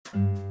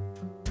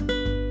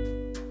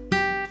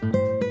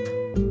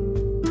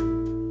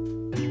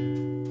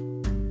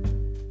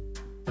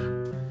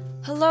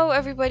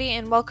everybody,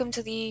 and welcome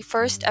to the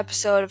first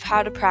episode of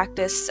How to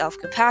Practice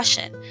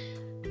Self-Compassion,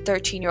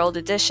 13-year-old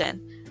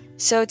edition.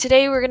 So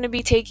today we're going to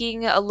be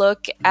taking a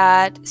look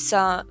at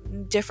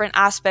some different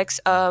aspects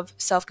of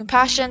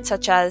self-compassion,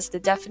 such as the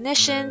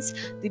definitions,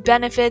 the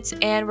benefits,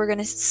 and we're going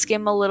to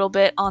skim a little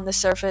bit on the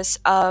surface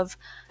of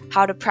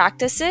how to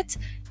practice it.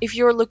 If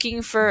you're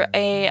looking for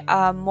a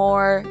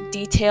more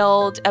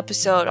detailed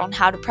episode on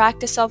how to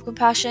practice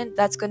self-compassion,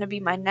 that's going to be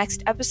my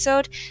next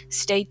episode.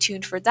 Stay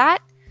tuned for that.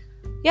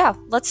 Yeah,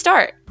 let's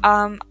start.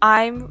 I'm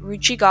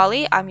Ruchi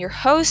Gali. I'm your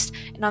host,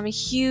 and I'm a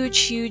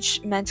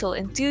huge mental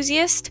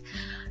enthusiast.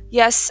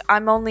 Yes,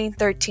 I'm only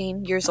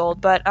 13 years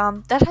old, but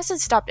that hasn't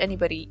stopped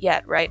anybody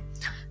yet, right?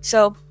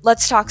 So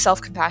let's talk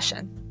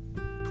self-compassion.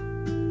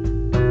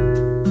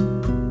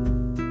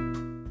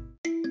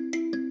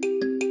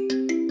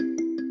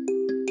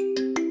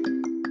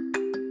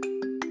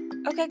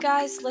 Okay,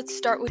 guys, let's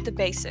start with the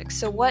basics.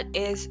 So what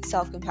is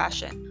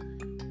self-compassion?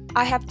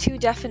 I have two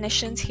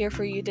definitions here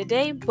for you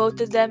today. Both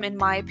of them, in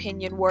my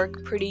opinion,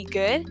 work pretty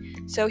good.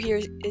 So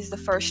here is the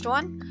first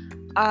one.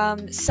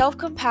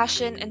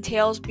 Self-compassion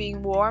entails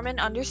being warm and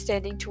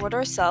understanding toward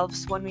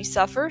ourselves when we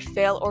suffer,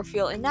 fail, or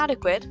feel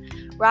inadequate,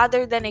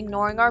 rather than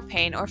ignoring our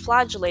pain or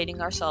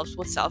flagellating ourselves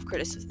with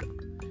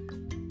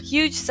self-criticism.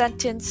 Huge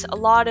sentence, a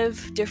lot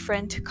of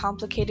different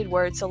complicated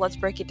words, so let's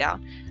break it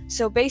down.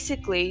 So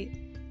basically,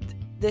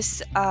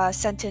 this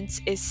sentence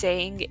is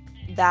saying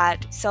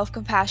that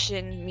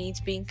self-compassion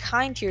means being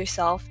kind to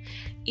yourself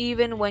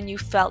even when you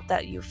felt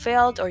that you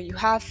failed or you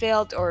have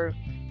failed, or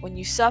when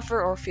you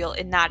suffer or feel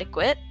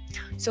inadequate.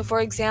 So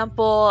for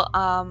example,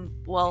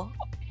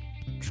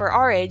 for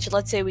our age,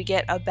 let's say we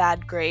get a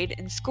bad grade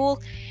in school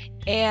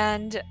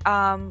and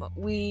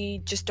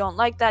we just don't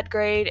like that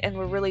grade and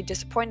we're really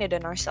disappointed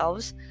in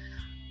ourselves.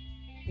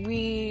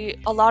 A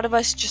lot of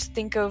us just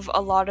think of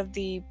a lot of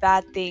the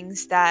bad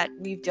things that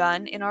we've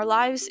done in our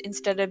lives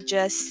instead of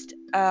just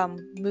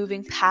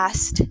moving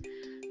past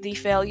the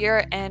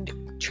failure and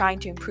trying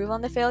to improve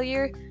on the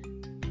failure.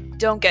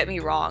 Don't get me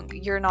wrong,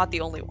 you're not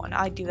the only one.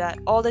 I do that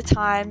all the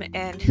time,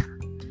 and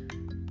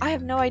I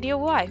have no idea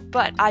why,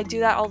 but I do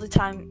that all the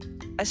time,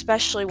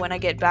 especially when I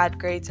get bad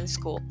grades in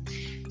school.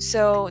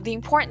 So the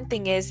important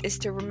thing is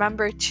to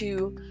remember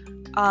to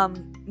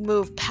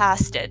move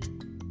past it.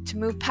 To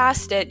move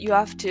past it, you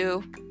have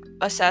to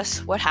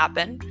assess what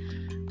happened,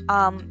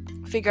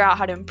 figure out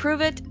how to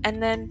improve it,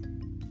 and then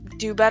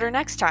do better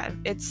next time.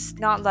 It's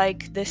not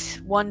like this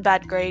one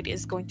bad grade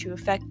is going to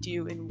affect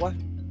you in what?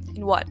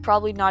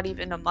 Probably not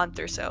even a month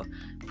or so.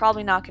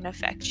 Probably not going to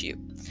affect you.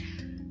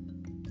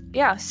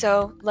 Yeah,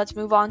 so let's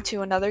move on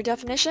to another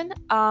definition.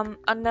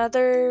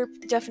 Another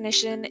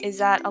definition is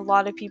that a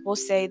lot of people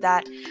say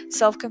that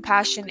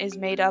self-compassion is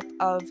made up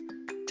of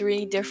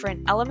 3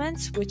 different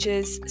elements, which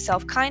is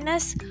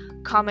self-kindness,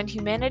 common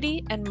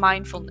humanity, and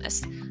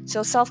mindfulness.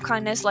 So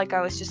self-kindness, like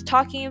I was just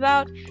talking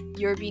about,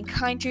 you're being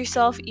kind to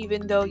yourself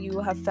even though you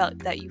have felt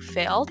that you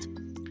failed.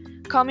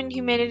 Common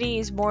humanity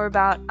is more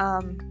about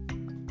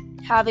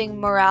having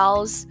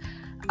morals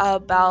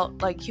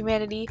about like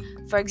humanity.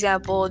 For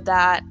example,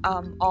 that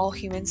all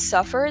humans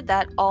suffer,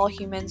 that all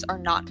humans are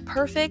not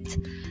perfect,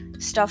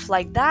 stuff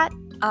like that.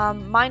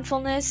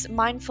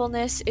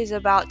 Mindfulness is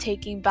about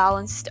taking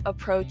balanced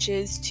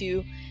approaches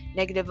to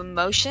negative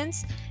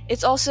emotions.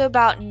 It's also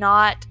about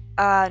not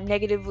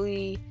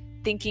negatively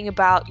thinking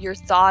about your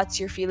thoughts,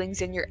 your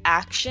feelings, and your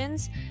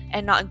actions,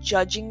 and not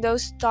judging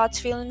those thoughts,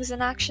 feelings,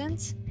 and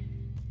actions.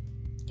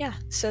 Yeah,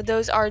 so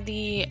those are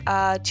the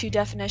 2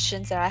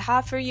 definitions that I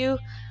have for you.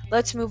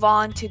 Let's move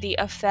on to the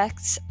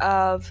effects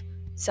of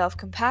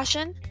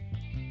self-compassion.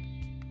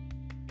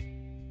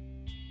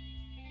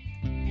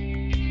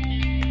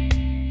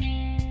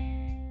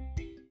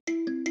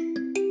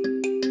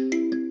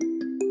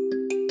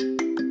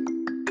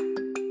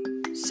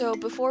 So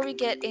before we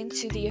get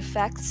into the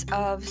effects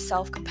of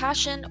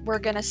self-compassion, we're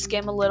going to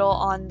skim a little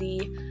on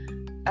the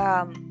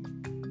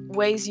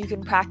ways you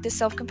can practice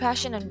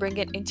self-compassion and bring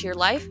it into your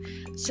life.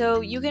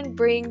 So you can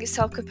bring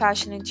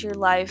self-compassion into your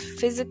life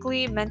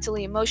physically,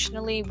 mentally,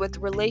 emotionally, with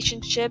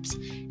relationships,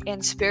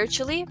 and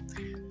spiritually.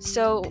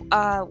 So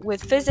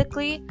with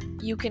physically,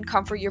 you can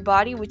comfort your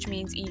body, which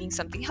means eating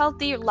something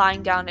healthy,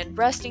 lying down and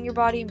resting your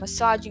body,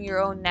 massaging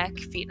your own neck,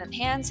 feet, and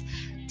hands,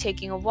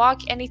 taking a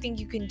walk, anything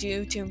you can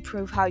do to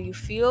improve how you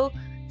feel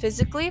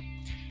physically.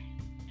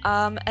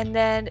 And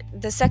then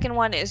the second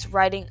one is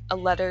writing a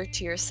letter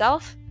to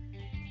yourself.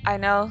 I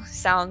know,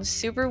 sounds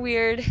super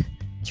weird.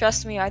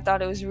 Trust me, I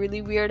thought it was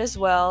really weird as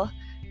well.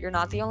 You're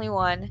not the only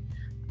one.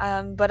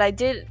 But I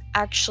did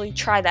actually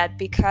try that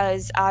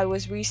because I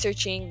was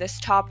researching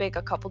this topic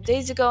a couple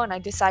days ago and I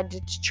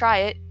decided to try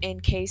it in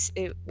case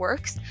it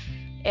works.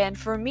 And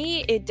for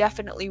me, it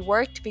definitely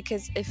worked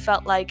because it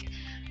felt like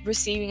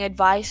receiving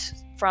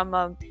advice from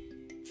a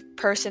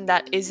person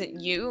that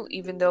isn't you,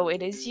 even though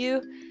it is you.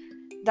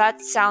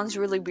 That sounds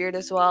really weird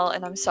as well,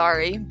 and I'm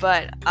sorry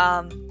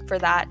for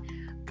that.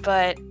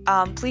 But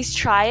please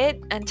try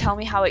it and tell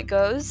me how it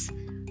goes.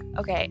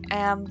 Okay,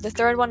 the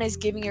third one is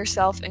giving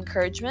yourself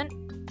encouragement.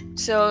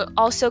 So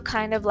also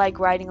kind of like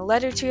writing a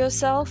letter to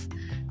yourself.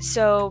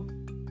 So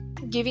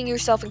giving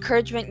yourself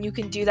encouragement, you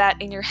can do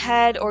that in your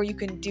head, or you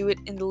can do it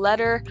in the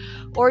letter,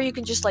 or you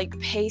can just like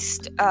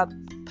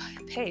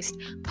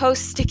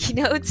post sticky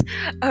notes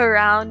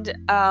around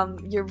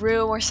your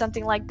room or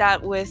something like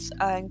that with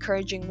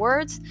encouraging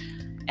words.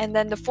 And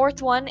then the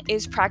fourth one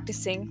is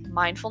practicing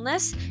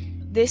mindfulness.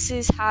 This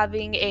is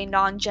having a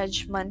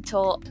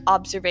non-judgmental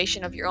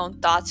observation of your own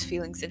thoughts,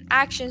 feelings, and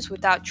actions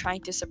without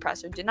trying to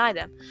suppress or deny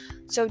them.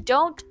 So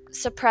don't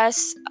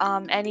suppress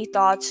any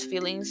thoughts,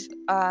 feelings,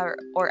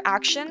 or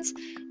actions.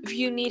 If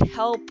you need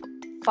help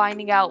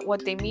finding out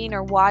what they mean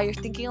or why you're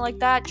thinking like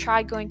that,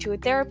 try going to a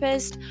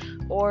therapist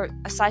or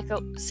a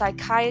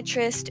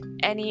psychiatrist,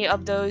 any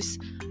of those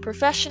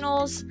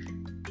professionals.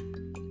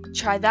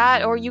 Try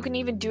that, or you can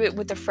even do it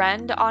with a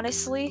friend,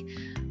 honestly.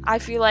 I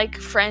feel like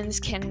friends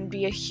can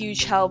be a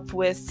huge help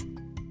with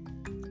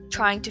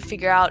trying to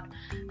figure out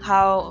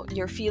how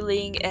you're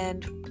feeling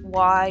and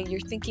why you're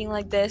thinking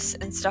like this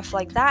and stuff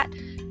like that.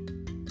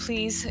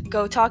 Please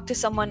go talk to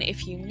someone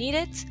if you need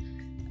it.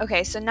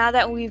 Okay, so now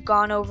that we've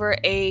gone over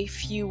a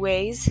few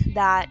ways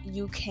that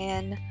you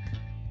can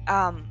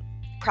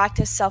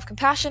practice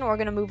self-compassion, we're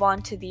going to move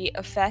on to the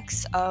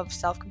effects of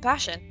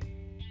self-compassion.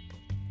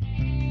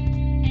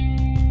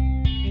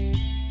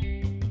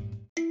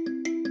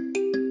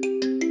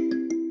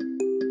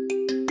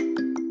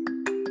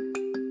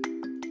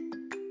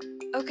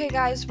 Okay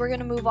guys, we're going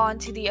to move on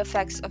to the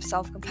effects of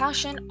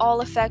self-compassion.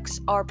 All effects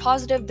are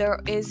positive.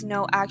 There is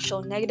no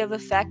actual negative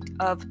effect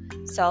of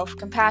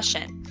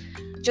self-compassion.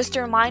 Just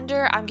a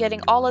reminder, I'm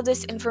getting all of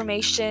this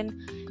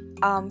information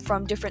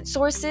from different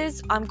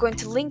sources. I'm going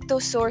to link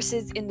those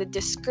sources in the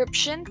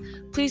description.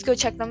 Please go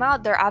check them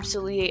out. They're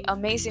absolutely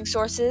amazing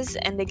sources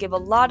and they give a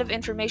lot of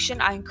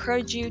information. I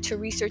encourage you to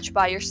research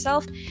by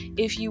yourself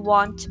if you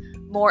want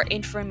more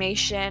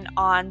information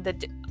on the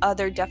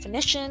other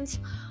definitions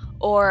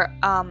or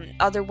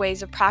other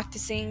ways of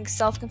practicing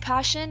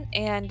self-compassion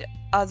and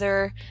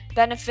other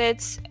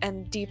benefits,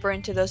 and deeper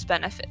into those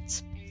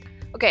benefits.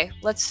 Okay,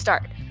 let's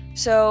start.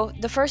 So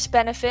the first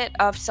benefit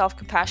of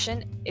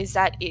self-compassion is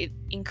that it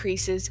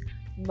increases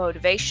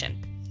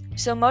motivation.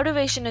 So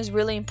motivation is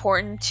really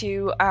important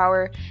to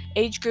our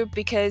age group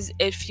because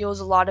it fuels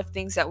a lot of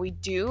things that we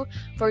do.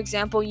 For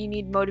example, you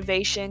need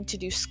motivation to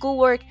do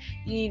schoolwork,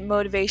 you need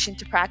motivation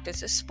to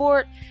practice a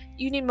sport,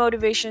 you need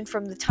motivation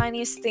from the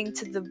tiniest thing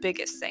to the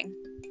biggest thing.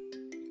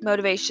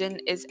 Motivation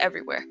is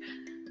everywhere.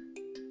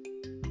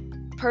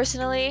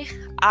 Personally,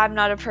 I'm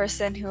not a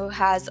person who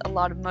has a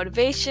lot of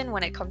motivation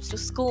when it comes to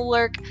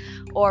schoolwork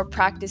or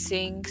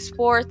practicing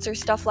sports or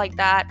stuff like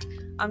that.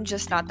 I'm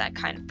just not that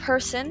kind of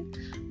person.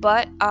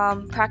 But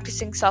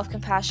practicing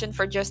self-compassion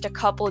for just a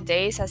couple of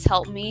days has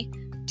helped me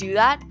do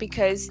that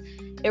because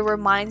it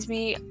reminds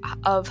me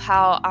of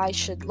how I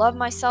should love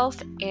myself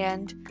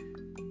and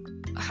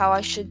how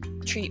I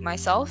should treat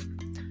myself.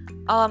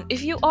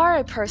 If you are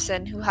a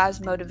person who has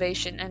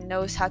motivation and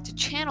knows how to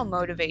channel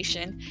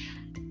motivation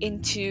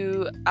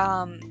into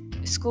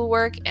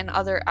schoolwork and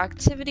other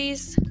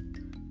activities,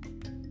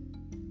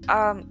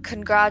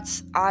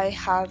 congrats. I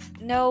have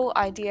no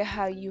idea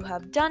how you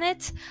have done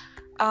it.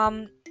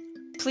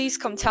 Please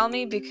come tell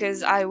me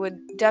because I would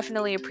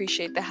definitely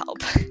appreciate the help.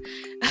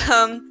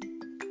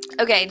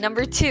 Okay,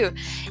 number 2,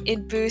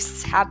 it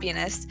boosts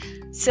happiness.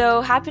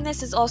 So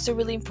happiness is also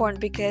really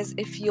important because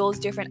it fuels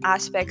different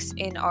aspects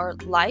in our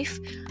life.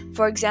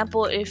 For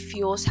example, it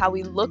fuels how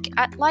we look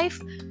at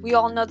life. We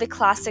all know the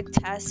classic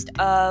test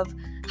of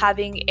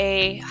having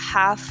a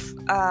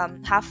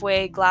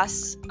halfway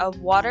glass of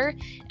water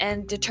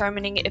and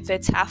determining if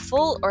it's half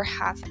full or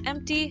half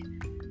empty.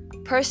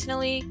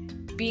 Personally,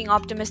 being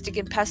optimistic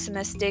and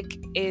pessimistic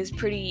is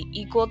pretty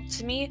equal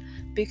to me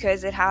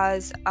because it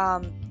has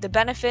the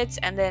benefits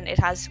and then it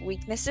has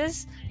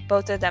weaknesses.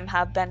 Both of them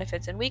have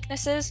benefits and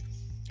weaknesses.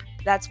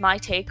 That's my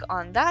take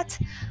on that.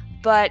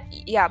 But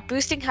yeah,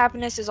 boosting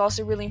happiness is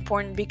also really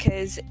important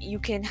because you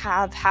can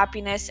have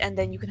happiness and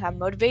then you can have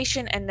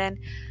motivation and then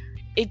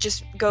it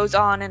just goes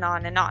on and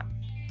on and on.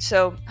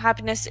 So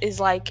happiness is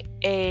like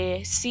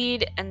a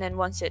seed, and then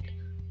once it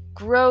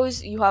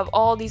grows, you have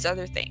all these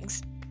other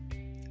things.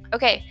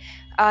 Okay,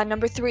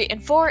 number 3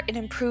 and 4, it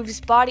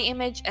improves body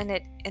image and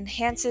it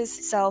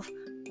enhances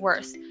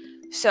self-worth.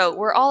 So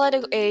we're all at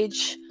an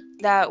age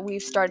that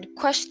we've started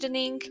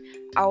questioning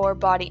our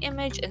body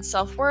image and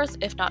self-worth,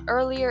 if not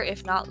earlier,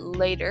 if not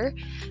later.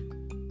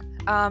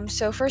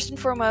 So first and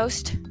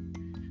foremost,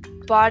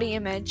 body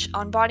image.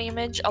 On body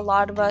image, a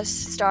lot of us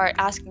start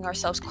asking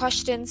ourselves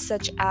questions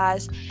such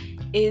as,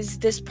 is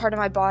this part of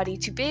my body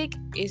too big?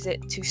 Is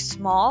it too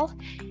small?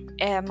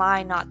 Am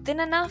I not thin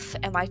enough?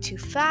 Am I too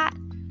fat?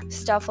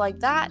 Stuff like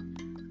that.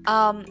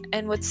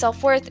 And with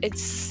self-worth,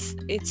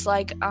 it's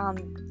like,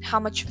 how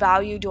much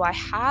value do I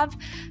have?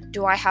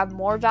 Do I have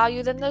more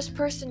value than this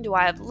person? Do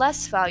I have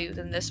less value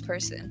than this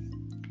person?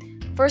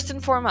 First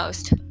and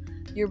foremost,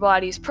 your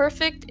body is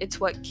perfect. It's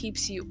what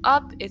keeps you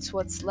up. It's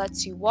what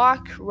lets you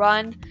walk,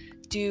 run,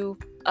 do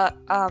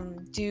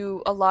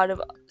a lot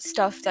of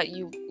stuff that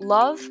you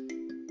love.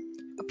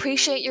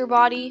 appreciate your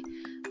body.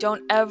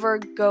 Don't ever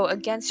go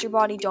against your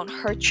body. Don't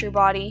hurt your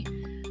body.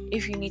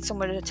 If you need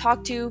someone to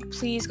talk to,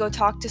 please go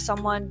talk to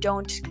someone.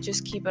 Don't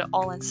just keep it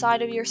all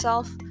inside of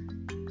yourself.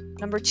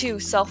 Number 2,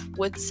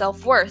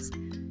 self-worth.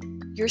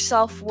 Your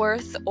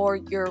self-worth or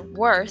your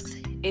worth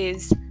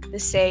is the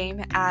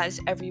same as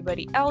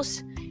everybody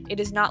else. It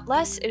is not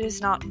less, it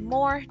is not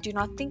more. Do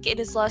not think it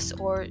is less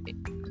or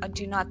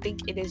do not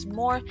think it is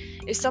more.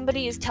 If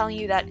somebody is telling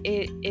you that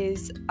it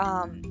is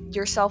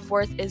your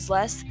self-worth is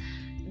less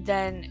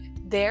than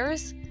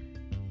theirs,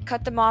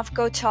 cut them off.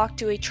 Go talk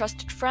to a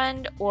trusted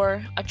friend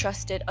or a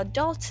trusted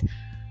adult.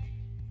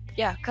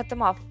 Yeah, cut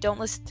them off. Don't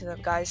listen to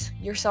them, guys.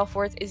 Your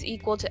self-worth is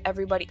equal to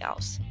everybody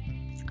else.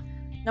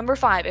 Number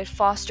 5, it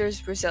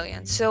fosters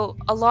resilience. So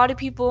a lot of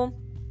people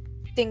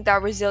think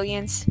that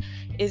resilience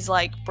is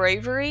like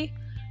bravery.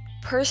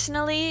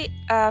 Personally,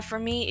 for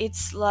me,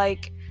 it's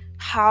like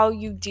how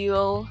you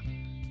deal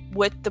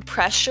with the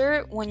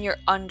pressure when you're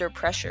under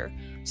pressure.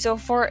 So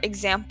for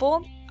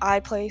example, I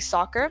play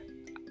soccer.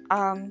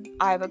 I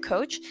have a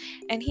coach,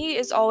 and he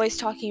is always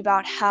talking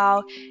about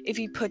how if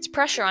he puts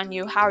pressure on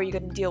you, how are you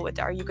going to deal with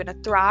it? Are you going to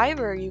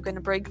thrive or are you going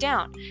to break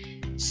down?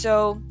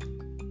 So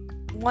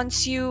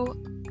once you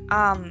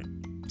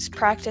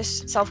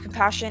practice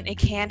self-compassion, it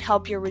can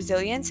help your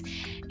resilience,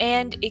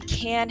 and it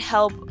can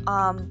help,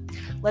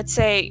 let's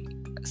say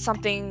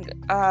something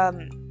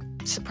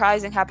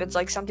surprising happens,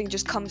 like something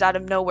just comes out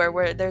of nowhere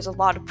where there's a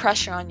lot of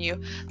pressure on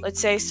you. Let's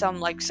say some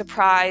like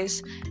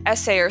surprise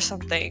essay or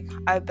something.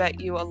 I bet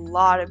you a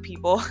lot of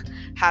people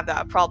have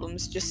that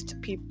problems, just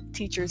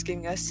teachers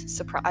giving us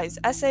surprise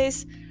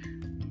essays,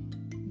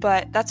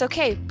 but that's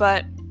okay.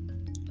 But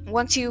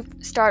once you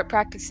start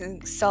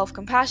practicing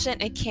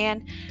self-compassion, it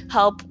can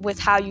help with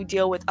how you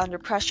deal with under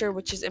pressure,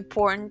 which is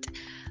important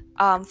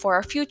for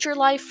our future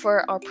life,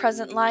 for our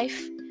present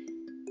life.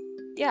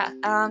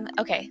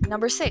 Okay,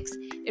 number 6,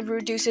 it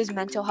reduces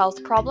mental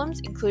health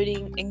problems,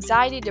 including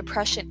anxiety,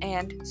 depression,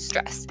 and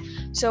stress.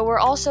 So we're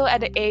also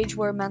at an age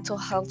where mental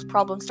health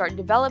problems start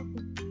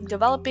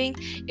developing,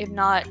 if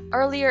not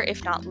earlier,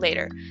 if not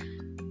later.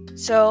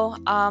 So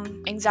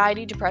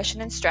anxiety,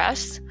 depression, and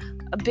stress,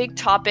 a big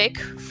topic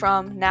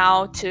from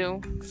now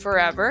to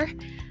forever.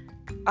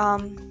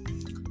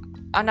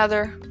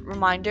 Another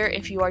reminder,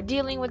 if you are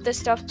dealing with this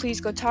stuff, please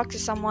go talk to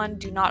someone.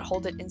 Do not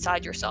hold it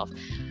inside yourself.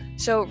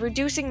 So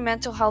reducing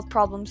mental health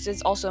problems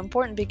is also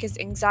important because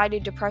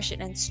anxiety,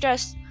 depression, and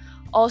stress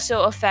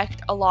also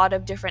affect a lot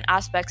of different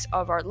aspects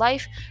of our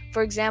life.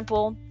 For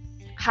example,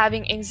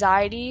 having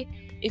anxiety,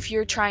 if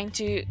you're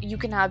you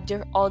can have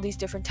all these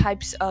different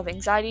types of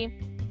anxiety.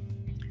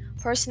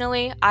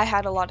 Personally, I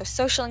had a lot of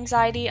social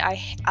anxiety.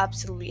 I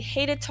absolutely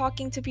hated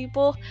talking to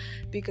people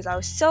because I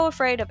was so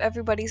afraid of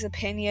everybody's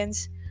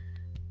opinions.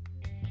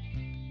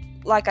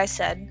 Like I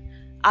said,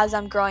 as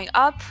I'm growing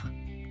up,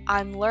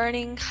 I'm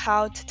learning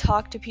how to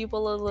talk to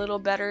people a little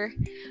better.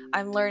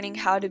 I'm learning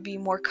how to be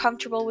more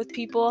comfortable with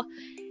people.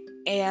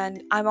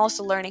 And I'm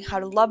also learning how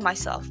to love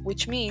myself,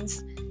 which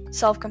means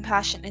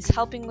self-compassion is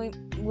helping me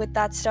with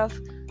that stuff.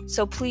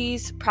 So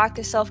please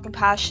practice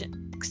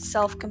self-compassion.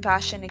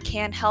 It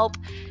can help,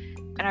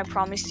 and I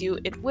promise you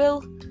it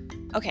will.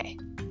 Okay.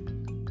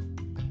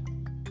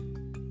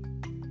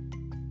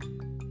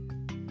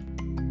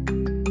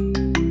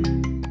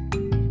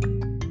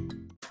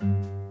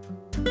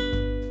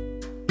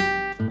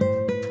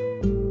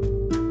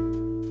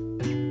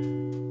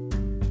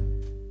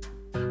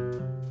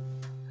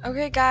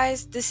 Okay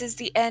guys, this is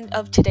the end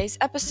of today's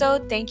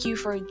episode. Thank you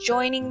for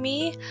joining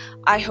me.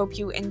 I hope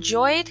you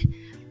enjoyed.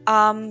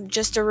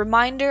 Just a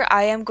reminder,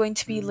 I am going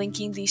to be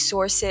linking these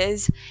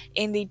sources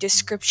in the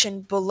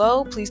description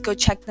below. Please go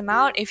check them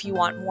out if you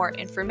want more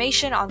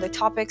information on the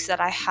topics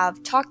that I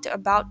have talked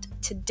about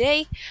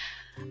today.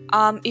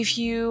 If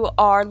you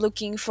are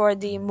looking for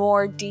the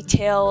more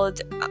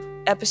detailed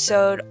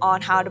episode on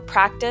how to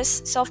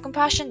practice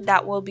self-compassion,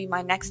 that will be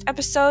my next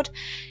episode.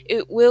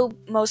 It will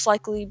most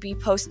likely be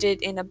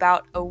posted in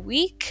about a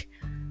week.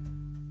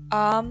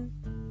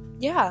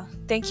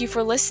 Thank you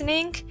for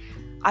listening.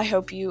 I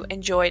hope you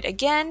enjoyed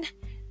again.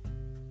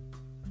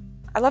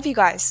 I love you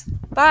guys.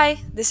 Bye.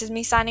 This is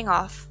me signing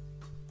off.